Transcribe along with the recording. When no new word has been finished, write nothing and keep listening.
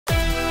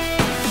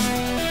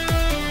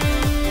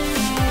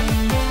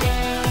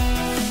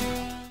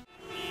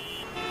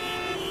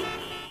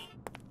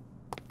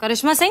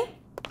करिश्मा Singh.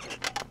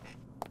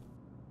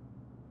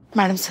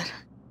 Madam sir,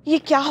 ये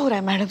क्या हो रहा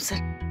है मैडम सर?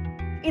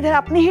 इधर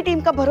अपनी ही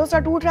टीम का भरोसा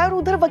टूट रहा है और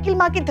उधर वकील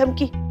माँ की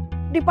धमकी।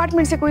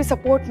 डिपार्टमेंट से कोई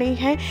सपोर्ट नहीं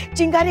है।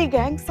 चिंगारी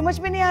गैंग, समझ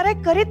में नहीं आ रहा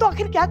है करे तो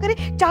आखिर क्या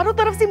करे। चारों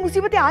तरफ से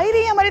मुसीबतें आ ही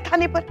रही है हमारे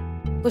थाने पर।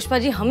 पुष्पा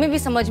जी, हमें भी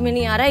समझ में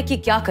नहीं आ रहा है कि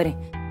क्या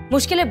करें।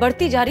 मुश्किलें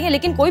बढ़ती जा रही हैं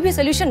लेकिन कोई भी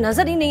सोल्यूशन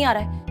नजर ही नहीं आ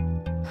रहा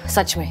है।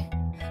 सच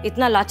में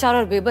इतना लाचार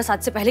और बेबस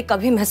आज से पहले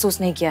कभी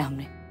महसूस नहीं किया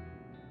हमने।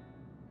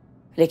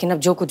 लेकिन अब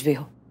जो कुछ भी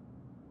हो,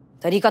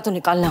 तरीका तो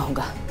निकालना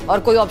होगा और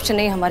कोई ऑप्शन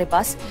नहीं हमारे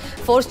पास।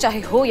 फोर्स चाहे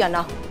हो या ना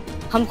हो,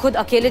 हम खुद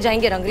अकेले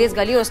जाएंगे रंगरेज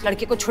गली और उस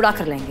लड़के को छुड़ा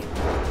कर लेंगे।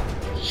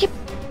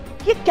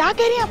 ये क्या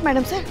कह रही हैं आप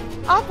मैडम सर?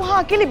 आप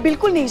वहाँ अकेले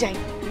बिल्कुल नहीं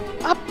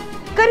जाएंगे। आप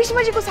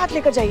करिश्मा जी को साथ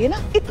लेकर जाइए ना,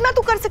 इतना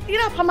तो कर सकती है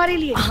ना आप हमारे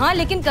लिए। हाँ,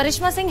 लेकिन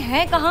करिश्मा सिंह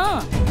है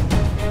कहाँ?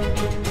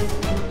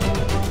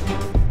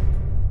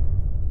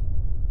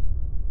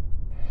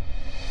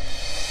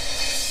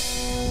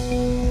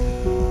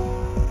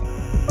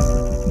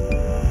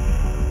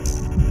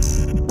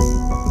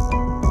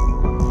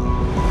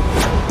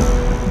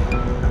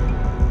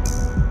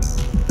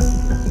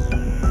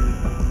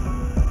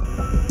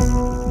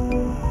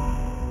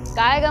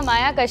 काय ग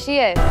माया, कशी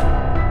आहे?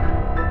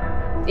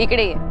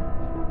 इकडे ये,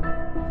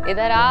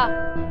 इधर आ।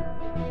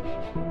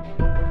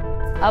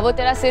 अब वो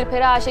तेरा सिर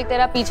फेरा आशिक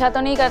तेरा पीछा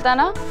तो नहीं करता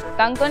ना?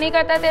 तंग तो नहीं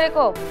करता तेरे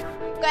को?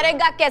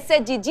 करेगा कैसे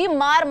जीजी,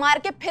 मार मार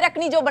के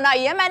फिरकनी जो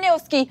बनाई है मैंने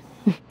उसकी।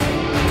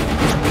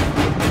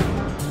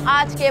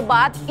 आज के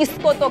बाद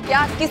इसको तो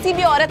क्या किसी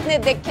भी औरत ने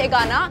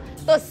देखेगा ना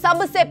तो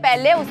सबसे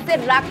पहले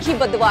उससे राखी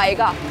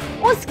बंधवाएगा,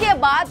 उसके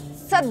बाद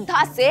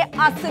श्रद्धा से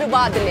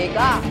आशीर्वाद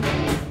लेगा।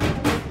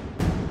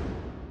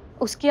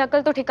 उसकी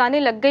अकल तो ठिकाने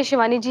लग गई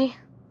शिवानी जी,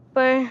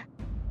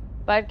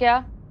 पर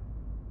क्या?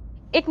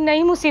 एक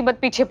नई मुसीबत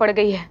पीछे पड़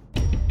गई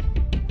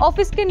है।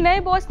 ऑफिस के नए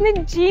बॉस ने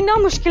जीना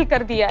मुश्किल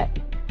कर दिया है।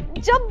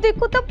 जब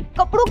देखो तब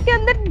कपड़ों के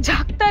अंदर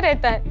झांकता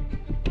रहता है,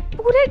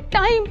 पूरे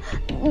टाइम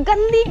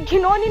गंदी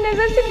घिनौनी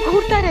नजर से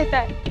घूरता रहता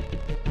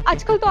है।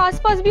 आजकल तो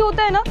आसपास भी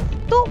होता है ना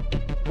तो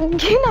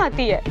घिन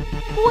आती है।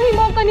 कोई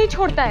मौका नहीं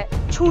छोड़ता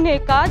है छूने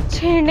का,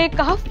 छेड़ने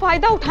का,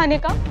 फायदा उठाने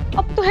का।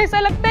 अब तो ऐसा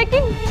लगता है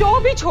कि जो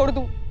भी छोड़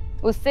दूं।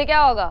 उससे क्या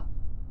होगा?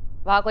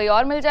 वहां कोई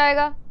और मिल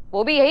जाएगा,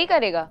 वो भी यही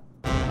करेगा।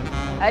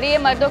 अरे ये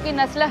मर्दों की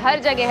नस्ल हर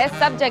जगह है,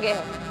 सब जगह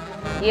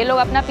है। ये लोग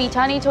अपना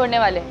पीछा नहीं छोड़ने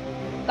वाले।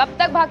 कब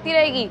तक भागती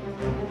रहेगी?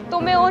 तो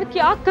मैं और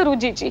क्या करूं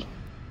जीजी?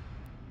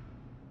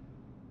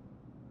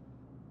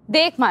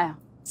 देख माया,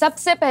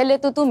 सबसे पहले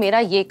तो तू मेरा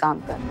ये काम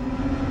कर।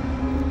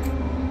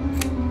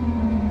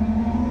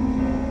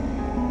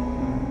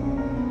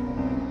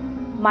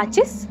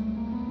 माचिस?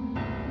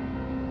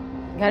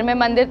 घर में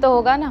मंदिर तो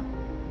होगा ना?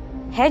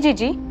 है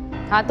जीजी।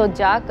 हाँ, तो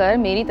जाकर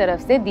मेरी तरफ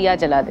से दिया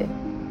जला दे।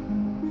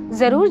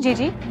 जरूर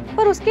जीजी,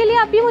 पर उसके लिए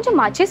आप ये मुझे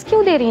माचिस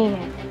क्यों दे रही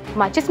हैं?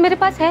 माचिस मेरे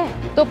पास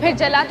है। तो फिर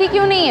जलाती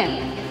क्यों नहीं है?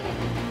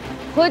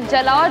 खुद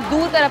जलाओ और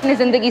दूर कर अपनी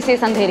जिंदगी से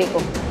इस अंधेरे को।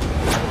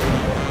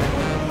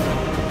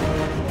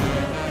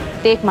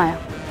 देख माया,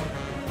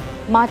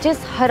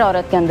 माचिस हर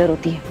औरत के अंदर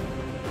होती है,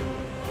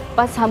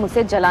 बस हम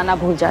उसे जलाना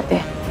भूल जाते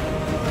हैं।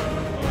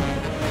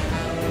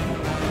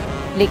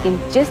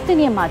 लेकिन जिस दिन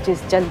ये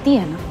माचिस जलती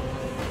है ना,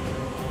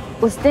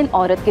 उस दिन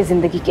औरत की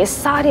जिंदगी के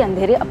सारे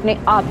अंधेरे अपने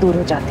आप दूर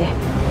हो जाते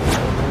हैं।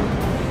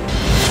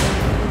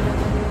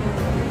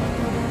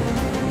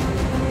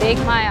 देख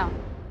माया,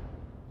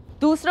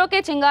 दूसरों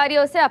के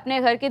चिंगारियों से अपने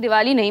घर की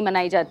दिवाली नहीं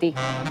मनाई जाती।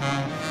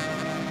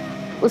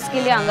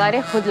 उसके लिए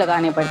अंगारे खुद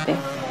लगाने पड़ते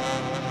हैं।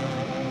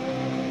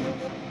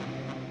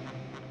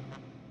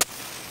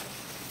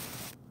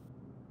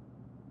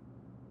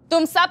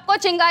 तुम सबको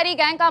चिंगारी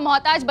गैंग का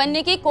मोहताज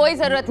बनने की कोई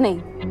जरूरत नहीं।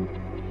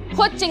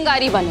 खुद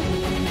चिंगारी बनो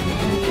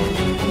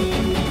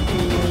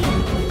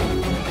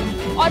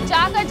और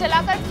जाकर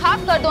जलाकर खाक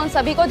कर दो उन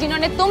सभी को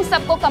जिन्होंने तुम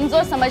सबको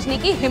कमजोर समझने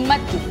की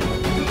हिम्मत की।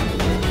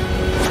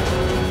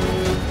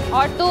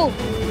 और तू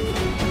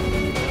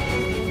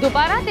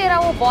दोबारा, तेरा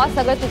वो बॉस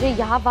अगर तुझे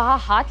यहाँ वहां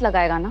हाथ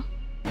लगाएगा ना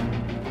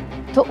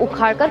तो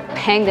उखाड़ कर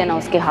फेंक देना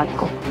उसके हाथ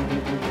को।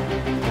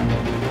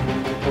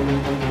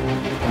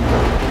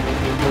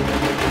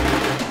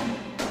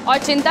 और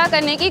चिंता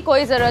करने की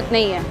कोई जरूरत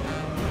नहीं है।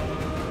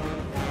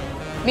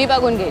 मी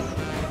बघून घेईल,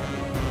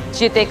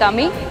 जिथे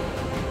कामी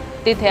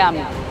तिथे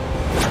आम्ही।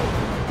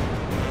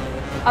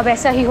 अब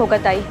ऐसा ही होगा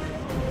ताई,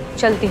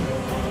 चलती हूँ।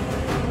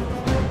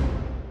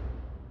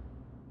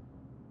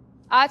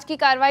 आज की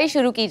कार्रवाई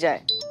शुरू की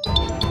जाए।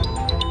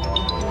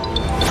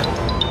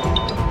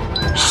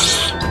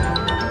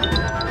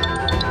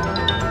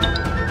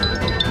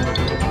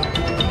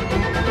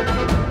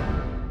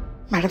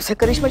 मैडम सर,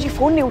 करिश्मा जी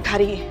फोन नहीं उठा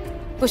रही है।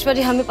 पुष्पा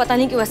जी, हमें पता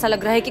नहीं क्यों ऐसा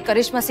लग रहा है कि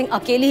करिश्मा सिंह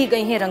अकेली ही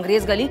गई हैं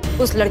रंगरेज गली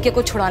उस लड़के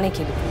को छुड़ाने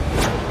के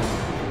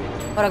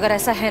लिए। और अगर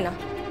ऐसा है ना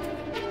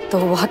तो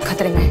वो बहुत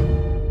खतरे में है।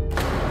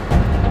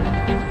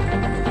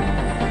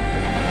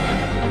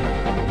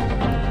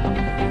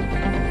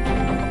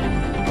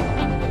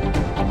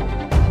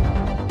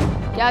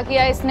 क्या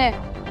किया इसने?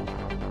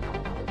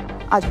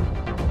 आज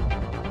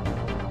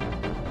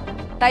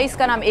ताई,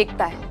 इसका नाम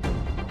एकता है।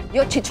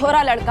 यो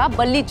छिछोरा लड़का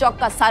बल्ली चौक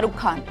का शाहरुख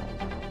खान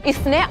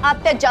इसने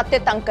आते जाते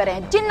तंग करे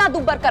हैं, जिन्ना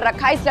दुब्बर कर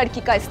रखा है इस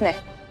लड़की का इसने।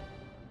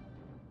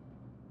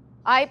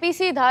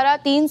 आईपीसी धारा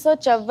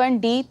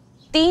 354D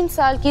 3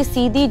 साल की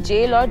सीधी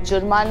जेल और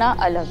जुर्माना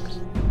अलग।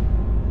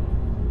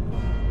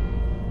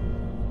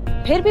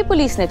 फिर भी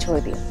पुलिस ने छोड़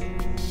दिया,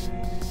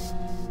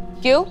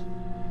 क्यों?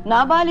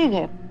 नाबालिग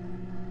है,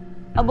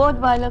 अबोध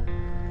बालक,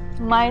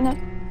 माइनर,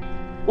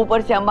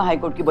 ऊपर से अम्मा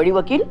हाईकोर्ट की बड़ी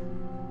वकील।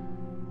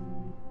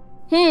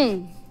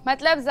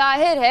 मतलब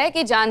जाहिर है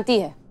कि जानती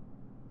है।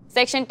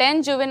 Section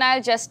 10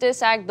 juvenile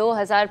justice act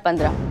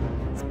 2015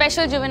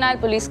 special juvenile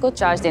police को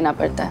चार्ज देना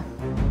पड़ता है।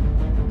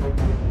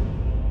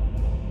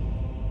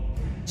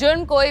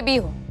 जुर्म कोई भी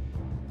हो,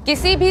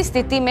 किसी भी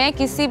स्थिति में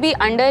किसी भी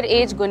अंडर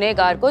एज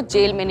गुनहगार को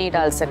जेल में नहीं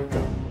डाल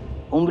सकते।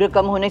 उम्र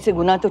कम होने से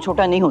गुनाह तो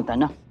छोटा नहीं होता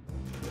ना।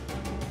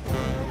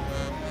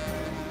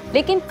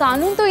 लेकिन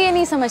कानून तो ये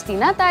नहीं समझती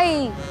ना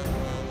ताई,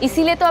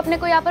 इसीलिए तो अपने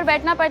को यहाँ पर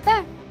बैठना पड़ता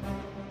है।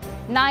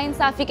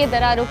 नाइंसाफी के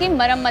दरारों की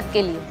मरम्मत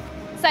के लिए,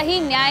 सही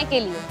न्याय के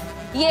लिए,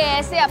 ये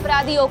ऐसे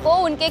अपराधियों को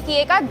उनके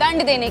किए का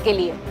दंड देने के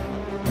लिए।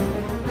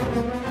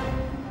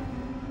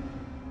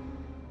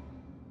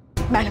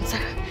 मैडम सर,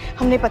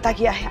 हमने पता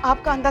किया है,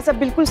 आपका अंदाजा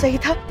बिल्कुल सही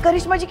था।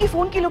 करिश्मा जी की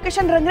फोन की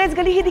लोकेशन रंगरेज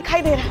गली ही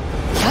दिखाई दे रहा है।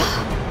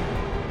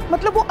 क्या?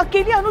 मतलब वो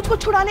अकेली अनुज को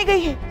छुड़ाने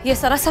गई है। ये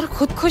सरासर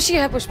खुदकुशी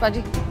है पुष्पा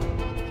जी।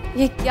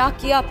 ये क्या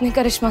किया आपने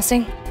करिश्मा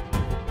सिंह?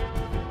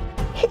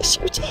 हे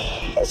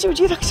शिव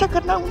जी रक्षा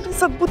करना, उन्हें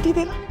सद्बुद्धि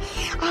देना,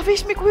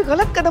 आवेश में कोई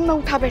गलत कदम ना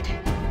उठा बैठे।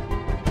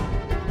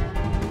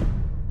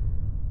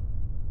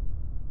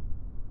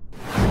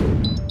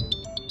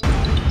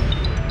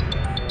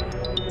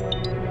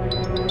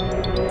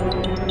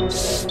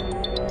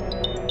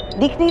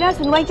 दिख नहीं रहा,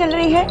 सुनवाई चल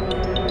रही है।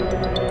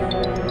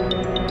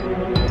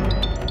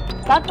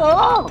 काको,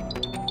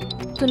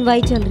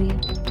 सुनवाई चल रही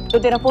है। तो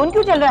तेरा फोन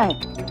क्यों चल रहा है?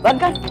 बंद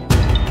कर।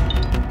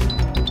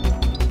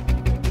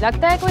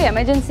 लगता है कोई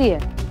इमरजेंसी है।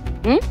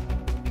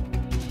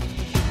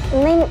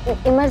 नहीं,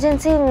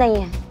 इमरजेंसी नहीं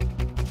है।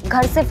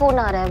 घर से फोन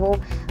आ रहा है, वो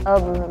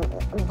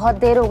बहुत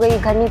देर हो गई,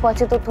 घर नहीं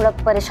पहुंचे तो थोड़ा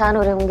परेशान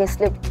हो रहे होंगे,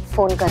 इसलिए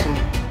फोन कर रहे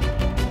हैं।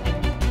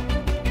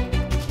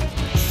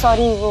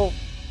 सॉरी वो।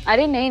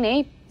 अरे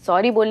नहीं,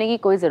 सॉरी बोलने की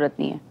कोई जरूरत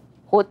नहीं है।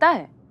 होता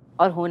है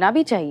और होना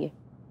भी चाहिए।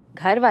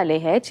 घर वाले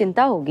हैं,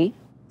 चिंता होगी,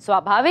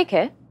 स्वाभाविक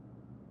है।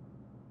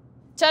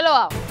 चलो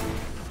आओ,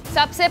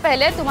 सबसे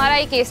पहले तुम्हारा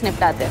ये केस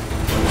निपटाते हैं।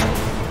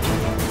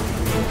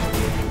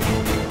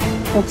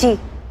 जी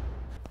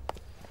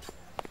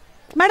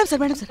मैडम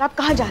सर, आप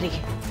कहाँ जा रही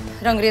है?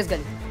 रंगरेज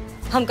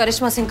गली। हम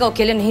करिश्मा सिंह को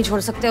अकेले नहीं छोड़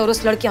सकते और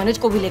उस लड़की अनुज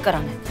को भी लेकर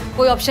आना है।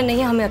 कोई ऑप्शन नहीं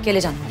है, हमें अकेले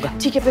जाना होगा।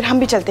 ठीक है, फिर हम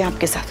भी चलते हैं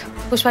आपके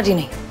साथ। पुष्पा जी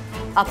नहीं,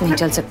 आप नहीं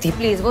चल सकती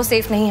प्लीज, वो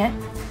सेफ नहीं है।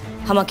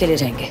 हम अकेले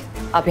जाएंगे,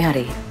 आप यहाँ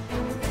रहिए।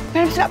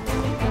 मैडम सर, आप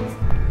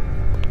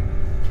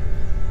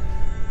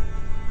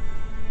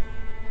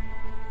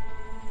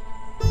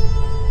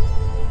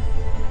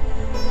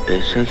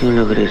ऐसा क्यों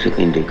लग रहा है?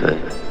 कहीं देखा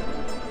है?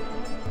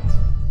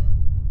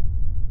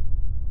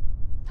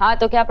 हाँ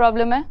तो क्या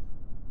प्रॉब्लम है?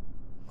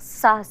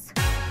 सास।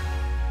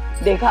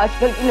 देखा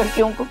आजकल की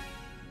लड़कियों को,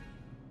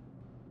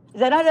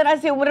 जरा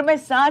सी उम्र में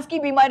सांस की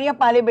बीमारियां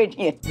पाले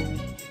बैठी है।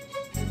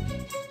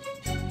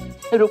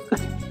 रुक,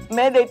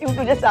 मैं देती हूँ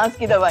तुझे सांस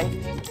की दवाई,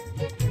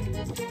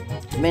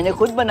 मैंने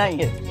खुद बनाई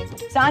है।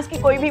 सांस की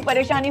कोई भी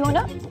परेशानी हो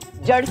ना,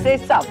 जड़ से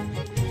साफ।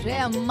 अरे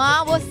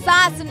अम्मा, वो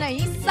सास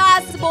नहीं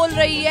सास बोल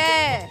रही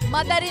है,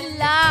 मदर इन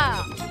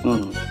लॉ।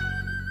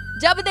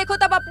 जब देखो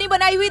तब अपनी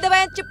बनाई हुई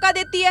दवाएं चिपका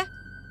देती है।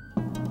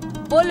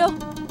 बोलो।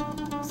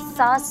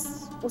 सास,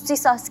 उसी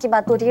सास की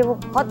बात हो रही है। वो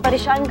बहुत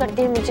परेशान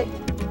करती है मुझे,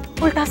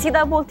 उल्टा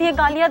सीधा बोलती है,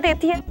 गालियां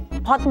देती है,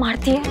 बहुत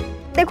मारती है।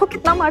 देखो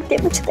कितना मारती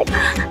है मुझे,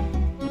 देखा।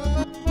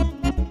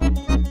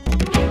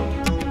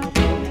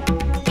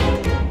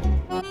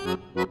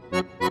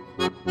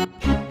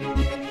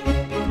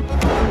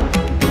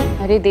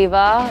 अरे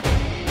देवा,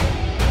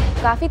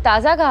 काफी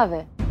ताजा घाव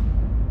है।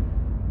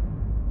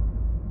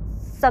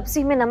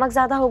 सब्जी में नमक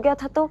ज्यादा हो गया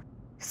था तो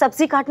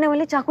सब्जी काटने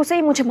वाले चाकू से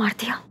ही मुझे मार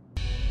दिया।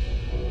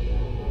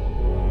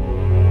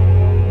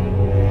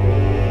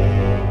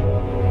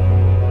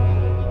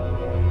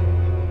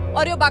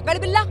 और ये बागड़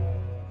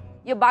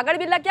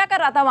बिल्ला क्या कर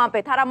रहा था वहां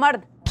पे, थारा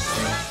मर्द,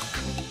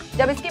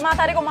 जब इसकी माँ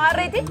थारे को मार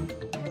रही थी?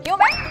 क्यों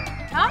बे?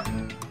 हाँ,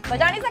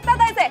 बजा नहीं सकता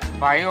था इसे?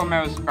 भाइयों में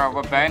उसका,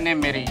 वो बहन है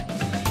मेरी।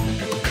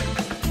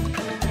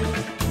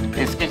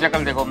 इसकी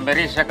शक्ल देखो,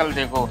 मेरी शक्ल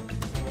देखो,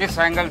 किस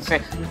एंगल से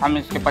हम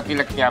इसके पति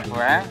लगते आपको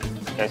हैं?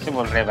 कैसे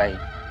बोल रहे भाई?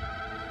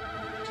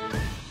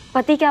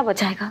 पति क्या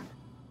बचाएगा?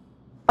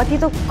 पति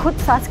तो खुद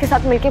सास के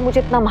साथ मिलके मुझे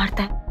इतना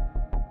मारता है।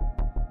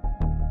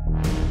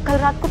 कल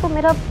रात को तो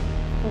मेरा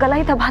गला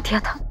ही दबा दिया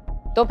था।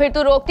 तो फिर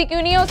तू रोकती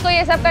क्यों नहीं है उसको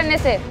ये सब करने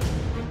से?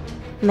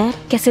 मैं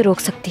कैसे रोक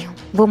सकती हूँ?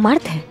 वो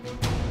मर्द है,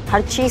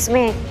 हर चीज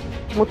में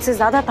मुझसे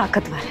ज्यादा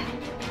ताकतवर है,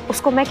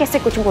 उसको मैं कैसे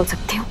कुछ बोल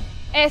सकती हूँ?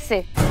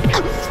 ऐसे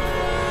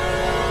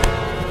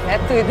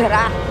तू इधर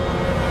आ।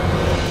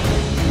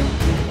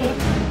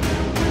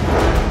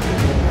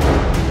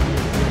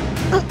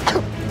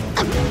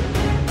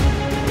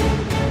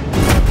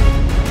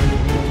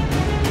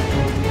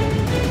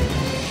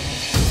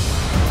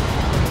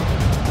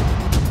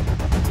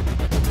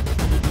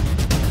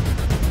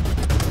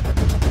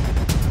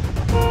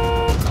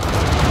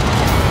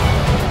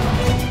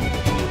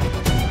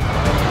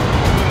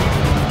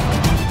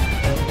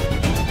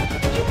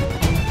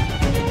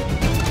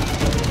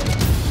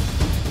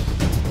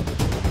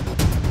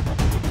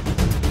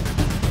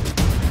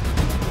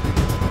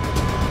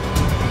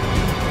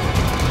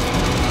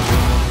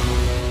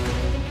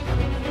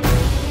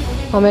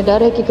 हमें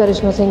डर है कि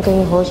करिश्मा सिंह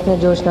कहीं होश में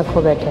जोश न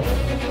खो बैठे।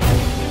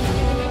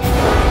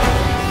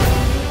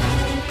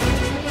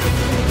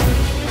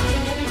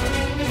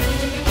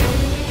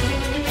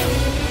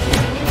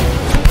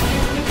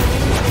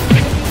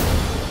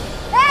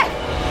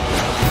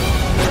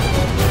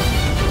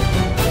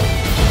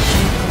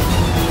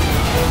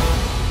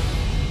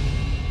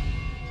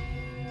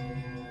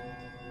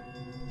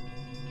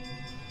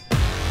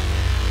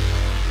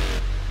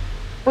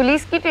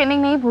 पुलिस की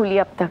ट्रेनिंग नहीं भूली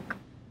अब तक।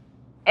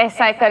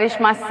 एसआई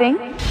करिश्मा सिंह,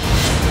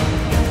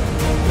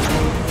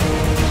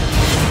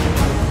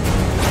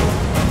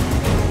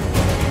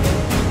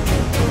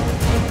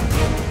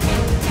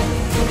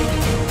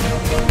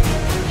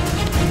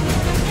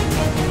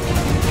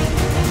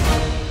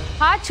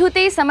 हाथ छूते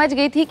ही समझ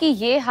गई थी कि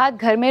ये हाथ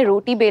घर में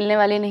रोटी बेलने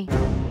वाले नहीं,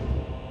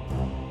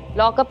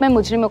 लॉकअप में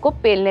मुजरिमों को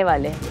पेलने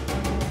वाले हैं।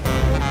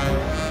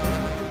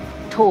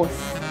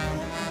 ठोस,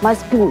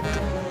 मजबूत,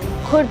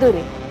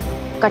 खुरदुरे,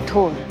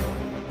 कठोर,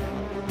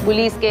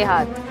 पुलिस के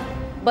हाथ।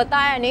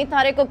 बताया नहीं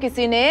थारे को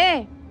किसी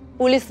ने?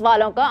 पुलिस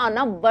वालों का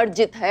आना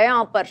वर्जित है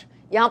यहाँ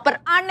पर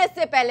आने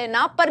से पहले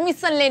ना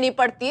परमिशन लेनी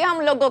पड़ती है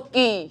हम लोगों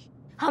की।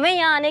 हमें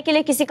यहाँ आने के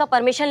लिए किसी का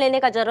परमिशन लेने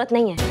का जरूरत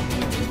नहीं है,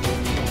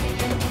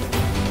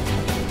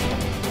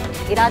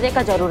 इरादे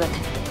का जरूरत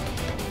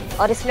है।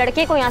 और इस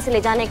लड़के को यहाँ से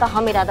ले जाने का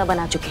हम इरादा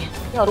बना चुके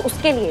हैं और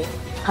उसके लिए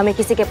हमें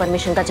किसी के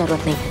परमिशन का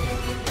जरूरत नहीं है।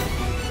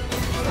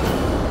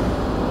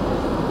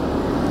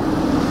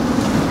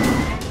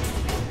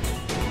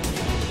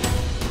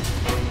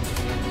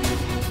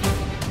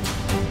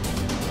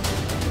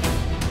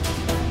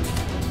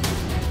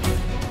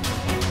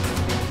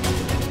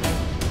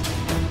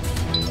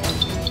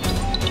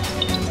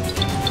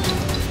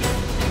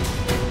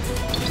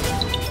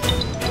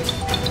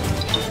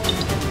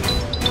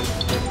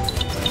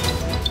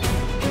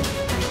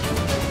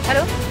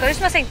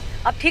 करिश्मा सिंह,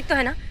 अब ठीक तो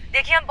है ना?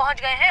 देखिए हम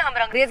पहुंच गए हैं, हम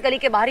रंगरेज गली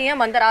के बाहर ही हैं,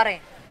 हम अंदर आ रहे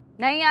हैं।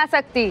 नहीं आ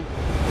सकती।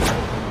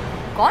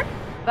 कौन?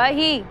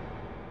 वही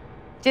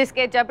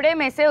जिसके जबड़े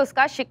में से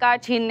उसका शिकार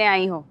छीनने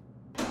आई हो,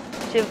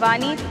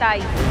 शिवानी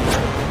ताई।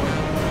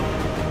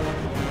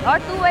 और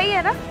तू वही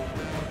है ना,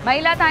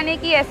 महिला थाने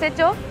की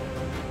एसएचओ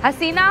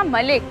हसीना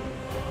मलिक,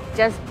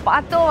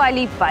 जज्बातों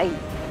वाली बाई।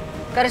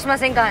 करिश्मा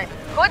सिंह कहाँ है?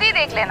 खुद ही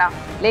देख लेना,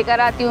 लेकर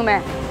आती हूँ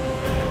मैं।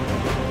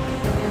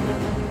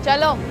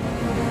 चलो।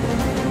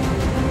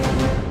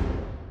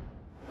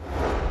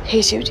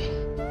 हे शिव जी,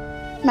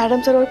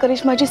 मैडम सर और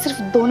करिश्मा जी सिर्फ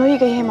दोनों ही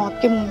गए हैं मौत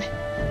के मुंह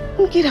में।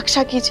 उनकी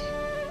रक्षा कीजिए,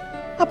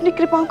 अपनी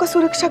कृपाओं का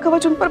सुरक्षा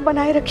कवच उन पर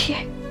बनाए रखिए।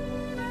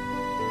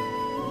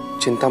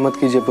 चिंता मत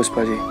कीजिए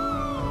पुष्पा जी,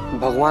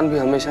 भगवान भी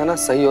हमेशा ना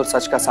सही और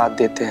सच का साथ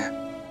देते हैं।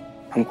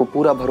 हमको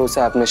पूरा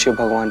भरोसा है अपने शिव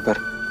भगवान पर।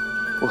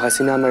 वो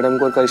हसीना मैडम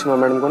को और करिश्मा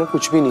मैडम को ना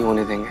कुछ भी नहीं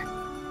होने देंगे।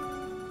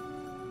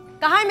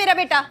 कहाँ है मेरा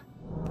बेटा?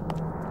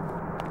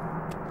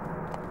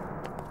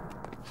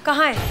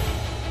 कहाँ है?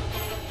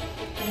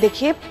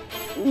 देखिए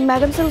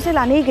मैडम सर उसे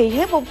लाने ही गई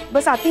है, वो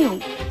बस आती होंगी।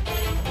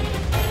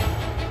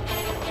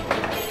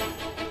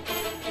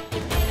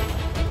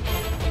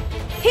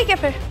 ठीक है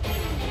फिर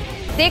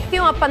देखती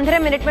हूँ अब 15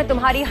 मिनट में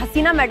तुम्हारी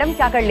हसीना मैडम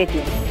क्या कर लेती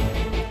है,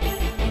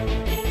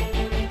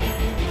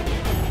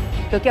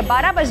 क्योंकि अब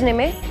 12 बजने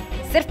में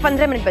सिर्फ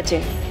 15 मिनट बचे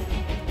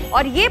हैं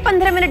और ये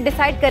 15 मिनट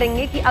डिसाइड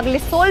करेंगे कि अगले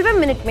 16वें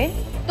मिनट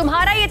में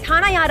तुम्हारा ये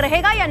थाना यहाँ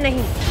रहेगा या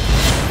नहीं।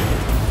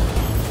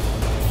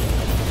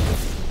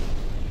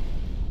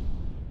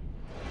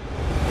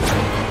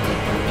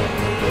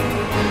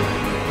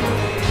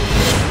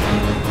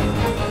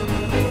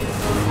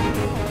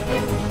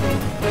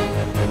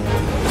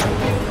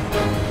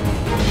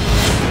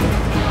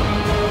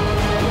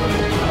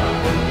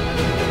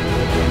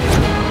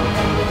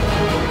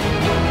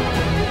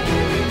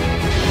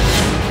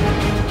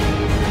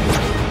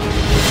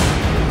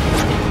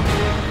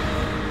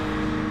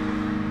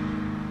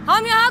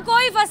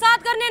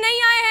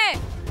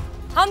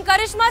 हम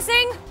करिश्मा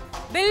सिंह,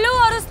 बिल्लू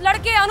और उस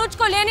लड़के अनुज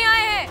को लेने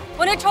आए हैं।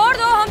 उन्हें छोड़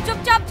दो, हम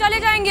चुपचाप चले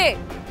जाएंगे।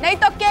 नहीं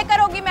तो क्या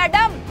करोगी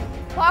मैडम?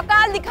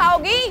 भौकाल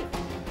दिखाओगी?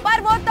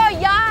 पर वो तो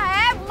यहाँ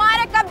है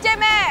हमारे कब्जे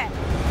में।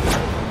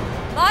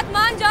 बात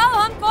मान जाओ,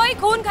 हम कोई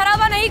खून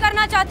खराबा नहीं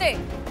करना चाहते,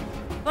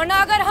 वरना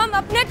अगर हम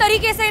अपने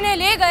तरीके से इन्हें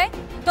ले गए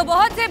तो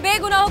बहुत से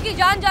बेगुनाहों की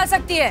जान जा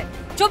सकती है।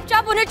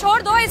 चुपचाप उन्हें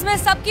छोड़ दो, इसमें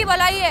सबकी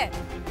भलाई है।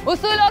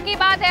 उसूलों की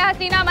बात है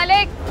हसीना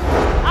मलिक।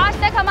 आज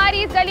तक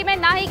हमारी इस गली में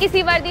ना ही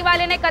किसी वर्दी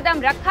वाले ने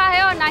कदम रखा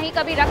है और ना ही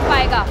कभी रख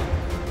पाएगा,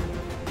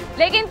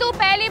 लेकिन तू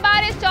पहली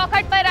बार इस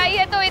चौखट पर आई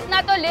है तो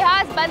इतना तो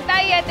लिहाज बनता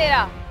ही है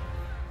तेरा।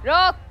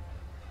 रोक,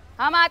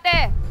 हम आते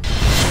हैं।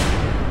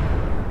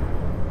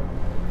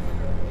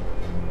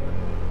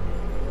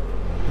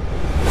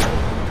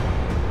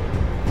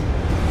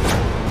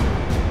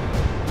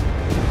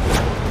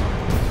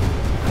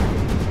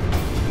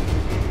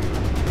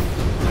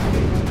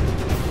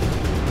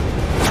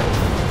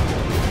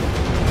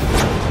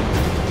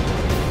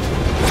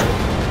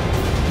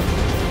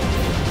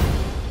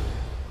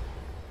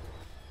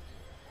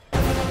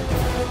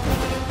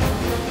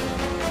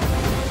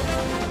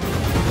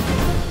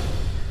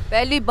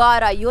 पहली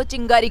बार आई हो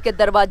चिंगारी के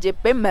दरवाजे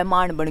पे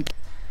मेहमान बन के,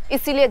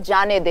 इसीलिए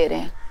जाने दे रहे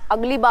हैं।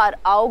 अगली बार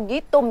आओगी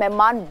तो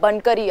मेहमान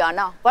बनकर ही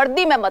आना,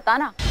 वर्दी में मत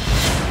आना,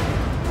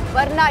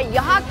 वरना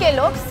यहाँ के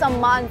लोग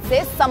सम्मान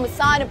से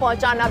शमशान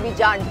पहुंचाना भी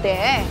जानते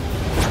हैं।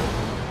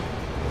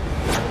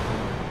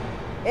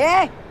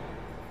 ए,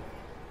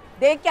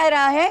 देख क्या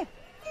रहा है?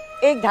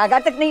 एक धागा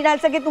तक नहीं डाल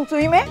सके तुम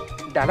सुई में?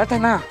 डाला था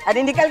ना।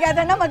 अरे निकल गया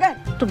था ना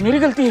मगर। तो मेरी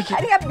गलती है क्या?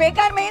 अरे अब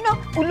बेकार में ही ना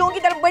उल्लुओं की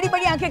तरफ बड़ी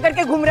बड़ी आंखें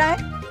करके घूम रहा है।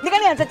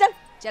 निकल यहाँ से, चल।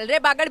 चल रे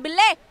बागड़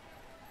बिल्ले।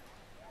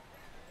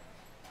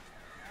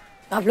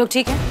 आप लोग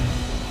ठीक हैं?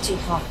 जी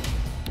हाँ।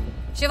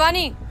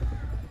 शिवानी,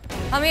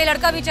 हमें ये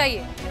लड़का भी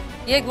चाहिए।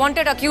 ये एक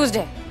वांटेड अक्यूज्ड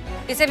है,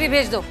 इसे भी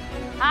भेज दो।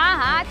 हाँ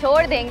हाँ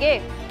छोड़ देंगे,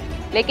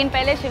 लेकिन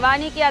पहले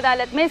शिवानी की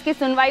अदालत में इसकी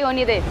सुनवाई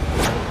होनी दे।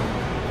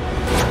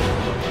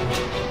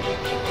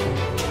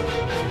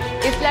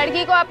 इस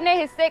लड़की को अपने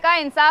हिस्से का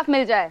इंसाफ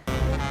मिल जाए,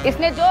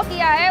 इसने जो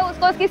किया है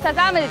उसको उसकी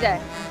सजा मिल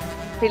जाए,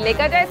 फिर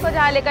लेकर जाए इसको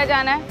जहाँ लेकर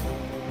जाना है।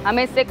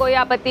 हमें इससे कोई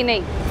आपत्ति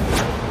नहीं।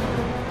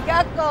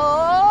 क्या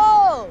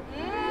कहो?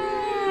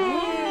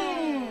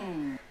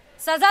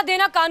 सजा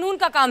देना कानून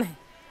का काम है,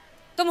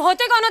 तुम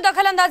होते कौन हो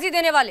दखल अंदाजी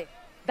देने वाले?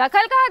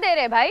 दखल कहाँ दे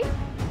रहे भाई,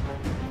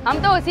 हम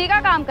तो उसी का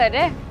काम कर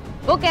रहे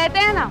हैं। वो कहते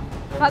हैं ना,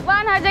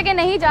 भगवान हर जगह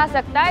नहीं जा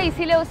सकता,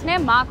 इसीलिए उसने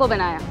माँ को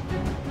बनाया।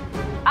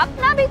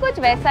 अपना भी कुछ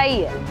वैसा ही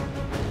है,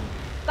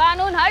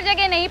 कानून हर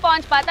जगह नहीं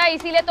पहुंच पाता,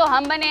 इसीलिए तो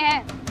हम बने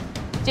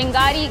हैं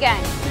चिंगारी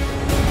गैंग।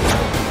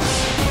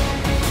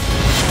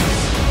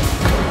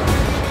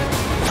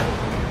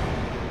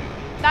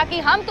 ताकि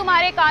हम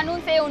तुम्हारे कानून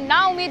से उन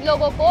नाउम्मीद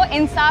लोगों को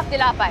इंसाफ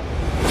दिला पाए।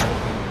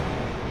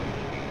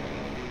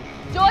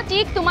 जो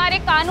चीख तुम्हारे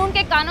कानून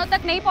के कानों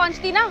तक नहीं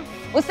पहुंचती ना,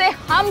 उसे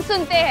हम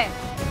सुनते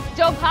हैं।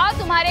 जो घाव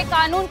तुम्हारे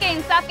कानून के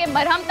इंसाफ के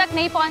मरहम तक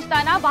नहीं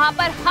पहुंचता ना, वहां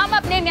पर हम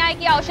अपने न्याय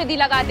की औषधि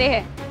लगाते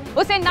हैं,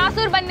 उसे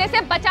नासुर बनने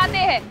से बचाते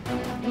हैं।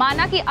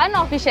 माना कि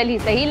अनऑफिशियल ही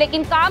सही,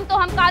 लेकिन काम तो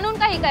हम कानून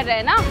का ही कर रहे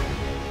हैं ना।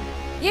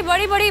 ये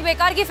बड़ी बड़ी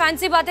बेकार की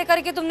फैंसी बातें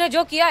करके तुमने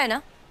जो किया है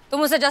ना,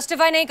 तुम उसे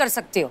जस्टिफाई नहीं कर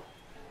सकते हो।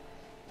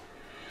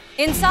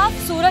 इंसाफ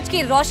सूरज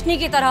की रोशनी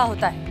की तरह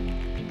होता है,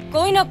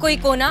 कोई ना कोई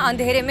कोना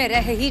अंधेरे में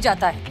रह ही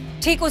जाता है।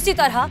 ठीक उसी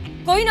तरह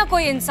कोई ना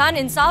कोई इंसान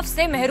इंसाफ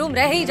से महरूम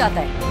रह ही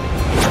जाता है।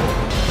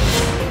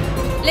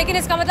 लेकिन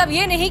इसका मतलब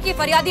ये नहीं कि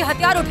फरियादी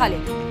हथियार उठा ले,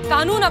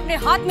 कानून अपने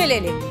हाथ में ले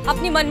ले,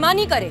 अपनी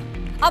मनमानी करे,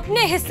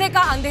 अपने हिस्से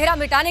का अंधेरा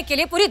मिटाने के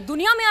लिए पूरी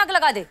दुनिया में आग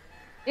लगा दे।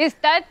 इस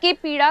दर्द की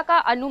पीड़ा का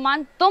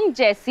अनुमान तुम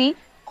जैसी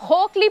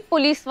खोखली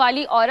पुलिस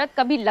वाली औरत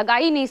कभी लगा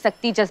ही नहीं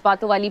सकती,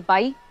 जज्बातों वाली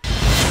बाई,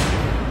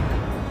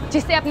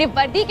 जिससे अपनी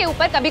वर्दी के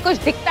ऊपर कभी कुछ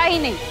दिखता ही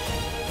नहीं।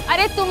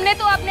 अरे तुमने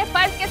तो अपने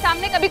फर्ज के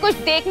सामने कभी कुछ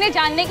देखने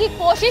जानने की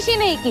कोशिश ही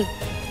नहीं की।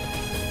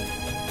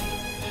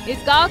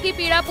 इस गांव की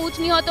पीड़ा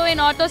पूछनी हो तो इन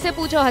औरतों से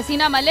पूछो,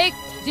 हसीना मलिक,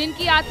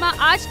 जिनकी आत्मा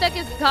आज तक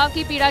इस गांव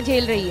की पीड़ा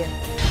झेल रही है।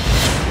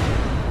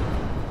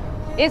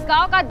 इस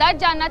गांव का दर्द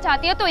जानना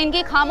चाहती हो तो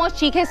इनकी खामोश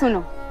चीखें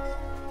सुनो।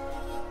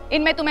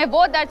 इनमें तुम्हें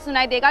वो दर्द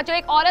सुनाई देगा जो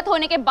एक औरत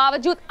होने के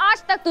बावजूद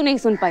आज तक तू नहीं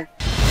सुन पाई।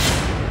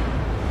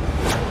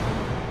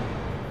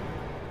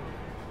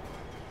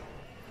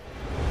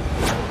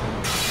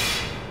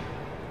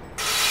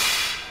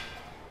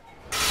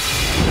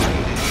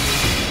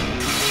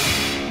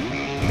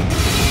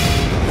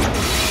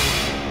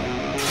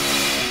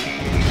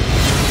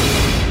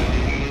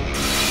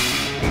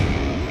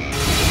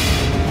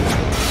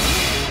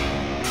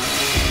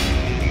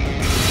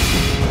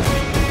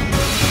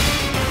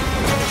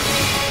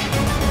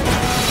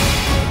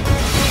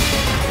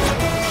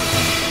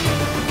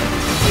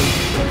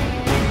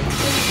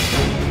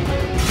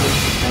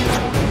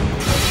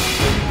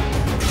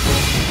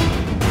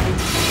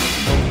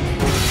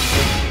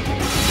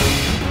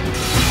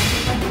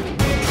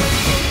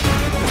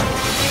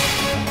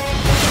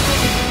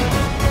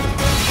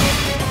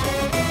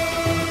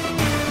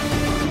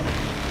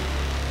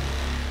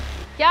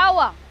 क्या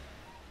हुआ?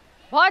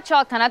 बहुत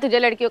शौक था ना तुझे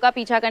लड़कियों का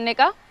पीछा करने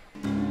का?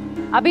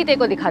 अभी तेरे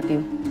को दिखाती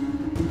हूँ,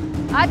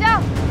 आजा।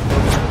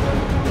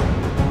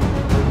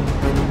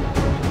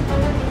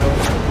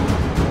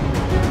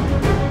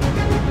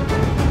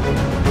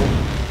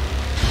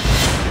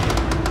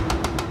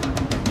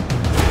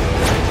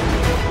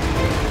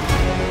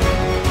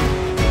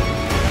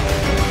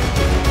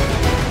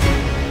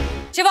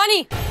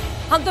 शिवानी,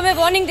 हम तुम्हें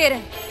वार्निंग दे रहे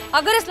हैं,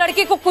 अगर इस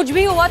लड़की को कुछ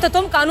भी हुआ तो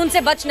तुम कानून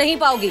से बच नहीं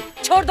पाओगी।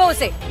 छोड़ दो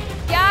उसे।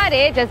 क्या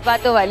रे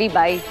जज्बातों वाली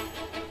बाई,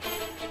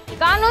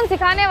 कानून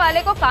सिखाने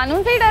वाले को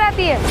कानून से ही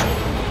डराती है?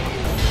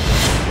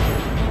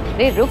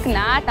 रे रुक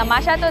ना,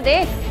 तमाशा तो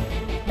देख।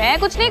 मैं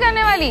कुछ नहीं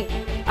करने वाली,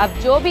 अब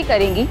जो भी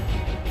करेंगी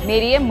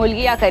मेरी ये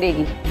मुलगिया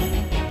करेगी।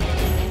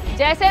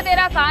 जैसे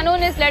तेरा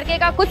कानून इस लड़के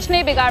का कुछ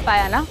नहीं बिगाड़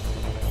पाया ना,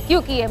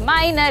 क्योंकि ये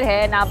माइनर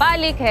है,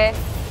 नाबालिग है,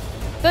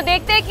 तो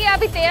देखते हैं कि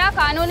अभी तेरा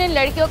कानून इन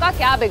लड़कियों का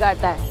क्या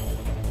बिगाड़ता है,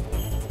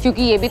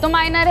 क्योंकि ये भी तो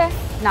माइनर है,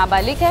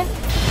 नाबालिग है।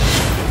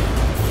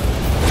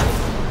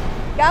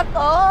 क्या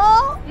कहो?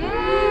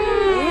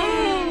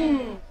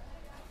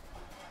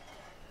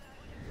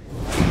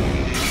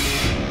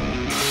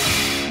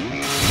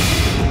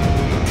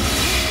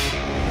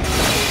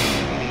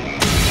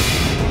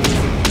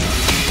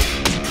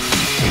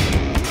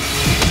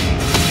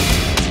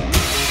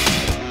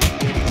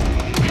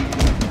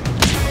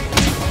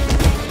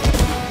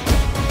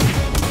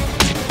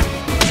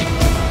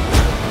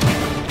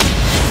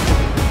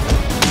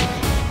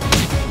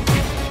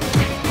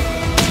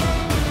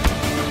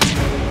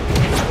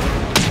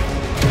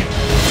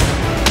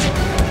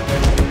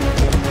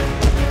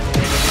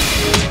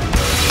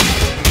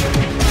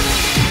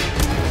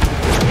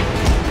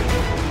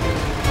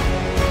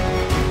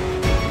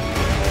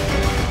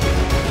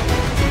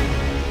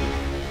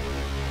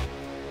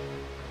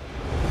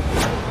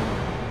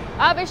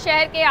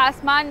 शहर के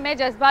आसमान में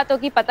जज्बातों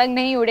की पतंग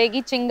नहीं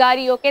उड़ेगी,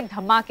 चिंगारियों के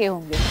धमाके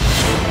होंगे।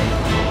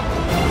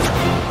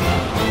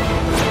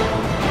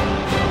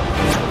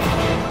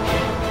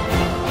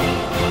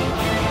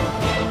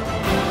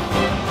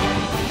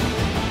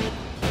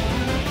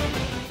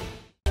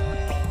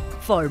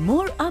 For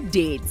more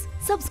updates,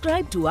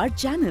 subscribe to our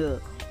channel,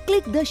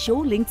 click the show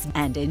links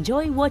and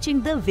enjoy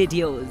watching the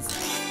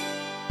videos.